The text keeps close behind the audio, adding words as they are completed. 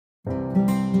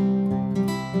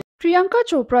Priyanka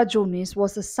Chopra Jonas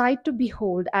was a sight to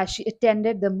behold as she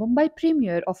attended the Mumbai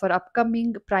premiere of her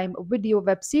upcoming Prime Video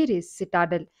web series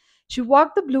Citadel. She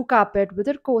walked the blue carpet with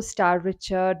her co-star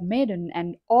Richard Madden,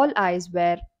 and all eyes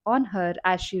were on her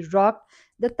as she rocked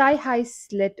the thigh-high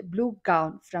slit blue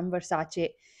gown from Versace.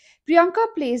 Priyanka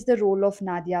plays the role of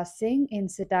Nadia Singh in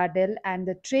Citadel, and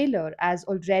the trailer has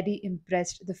already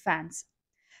impressed the fans.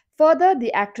 Further,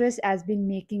 the actress has been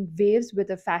making waves with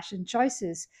her fashion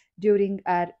choices during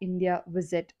her India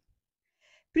visit.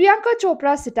 Priyanka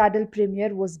Chopra's Citadel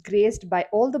premiere was graced by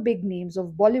all the big names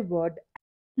of Bollywood.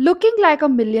 Looking like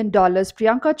 $1 million,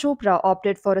 Priyanka Chopra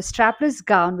opted for a strapless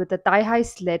gown with a thigh-high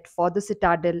slit for the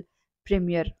Citadel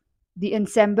premiere. The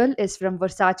ensemble is from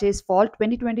Versace's Fall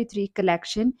 2023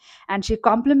 collection, and she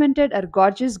complemented her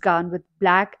gorgeous gown with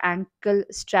black ankle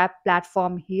strap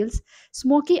platform heels,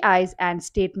 smoky eyes, and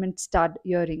statement stud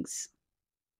earrings.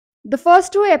 The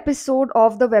first two episodes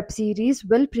of the web series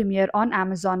will premiere on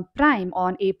Amazon Prime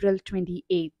on April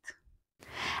 28th.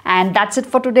 And that's it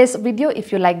for today's video.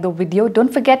 If you like the video,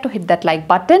 don't forget to hit that like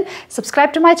button.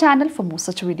 Subscribe to my channel for more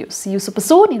such videos. See you super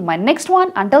soon in my next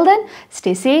one. Until then,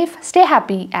 stay safe, stay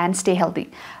happy, and stay healthy.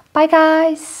 Bye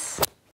guys.